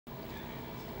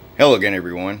Hello again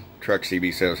everyone, Truck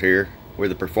CB Sales here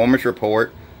with a performance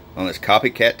report on this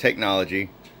Kopy Kat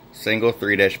Technology single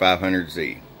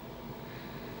 3-500Z.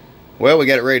 Well, we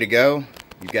got it ready to go.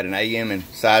 You've got an AM and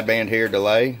sideband here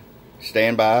delay,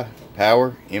 standby,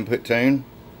 power, input tune,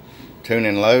 tune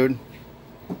and load,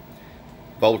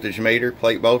 voltage meter,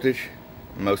 plate voltage,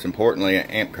 and most importantly an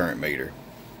amp current meter.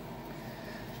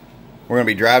 We're going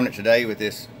to be driving it today with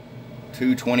this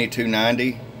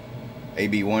 220-290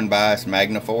 AB1 bias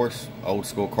Magnaforce, old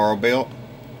school Carl belt.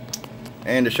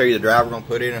 And to show you the drive, we're going to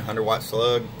put in a 100 watt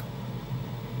slug.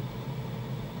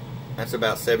 That's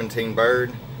about 17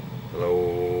 bird,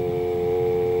 low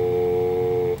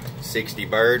 60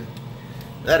 bird.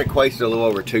 That equates to a little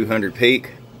over 200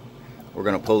 peak. We're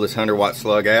going to pull this 100 watt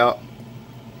slug out.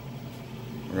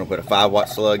 We're going to put a 5 watt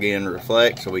slug in to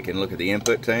reflect so we can look at the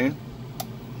input tune.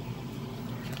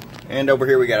 And over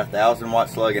here we got a 1000 watt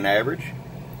slug in average,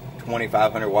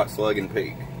 2500 watt slug in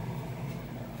peak.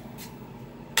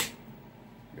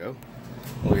 Go.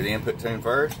 Look at the input tune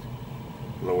first.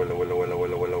 Lower, lower, lower, lower,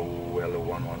 lower, lower,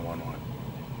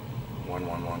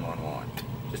 11111.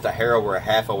 Just a hair over a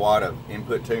half a watt of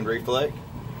input tune reflect.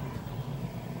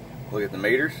 Look at the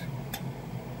meters.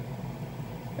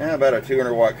 And about a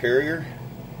 200 watt carrier.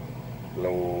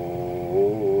 Low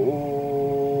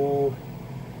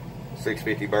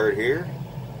 650 bird here.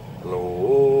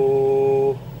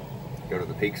 Low. Go to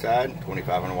the peak side,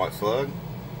 2500 watt slug.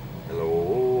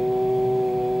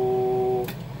 Low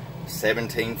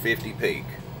 1750 peak.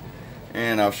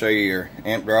 And I'll show you your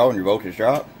amp draw and your voltage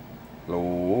drop. Low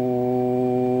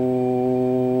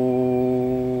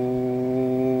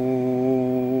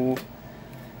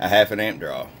a half an amp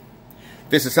draw. If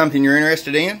this is something you're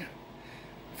interested in,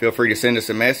 feel free to send us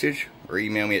a message or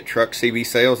email me at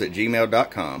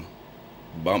truckcbsales@gmail.com.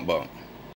 Bump bump.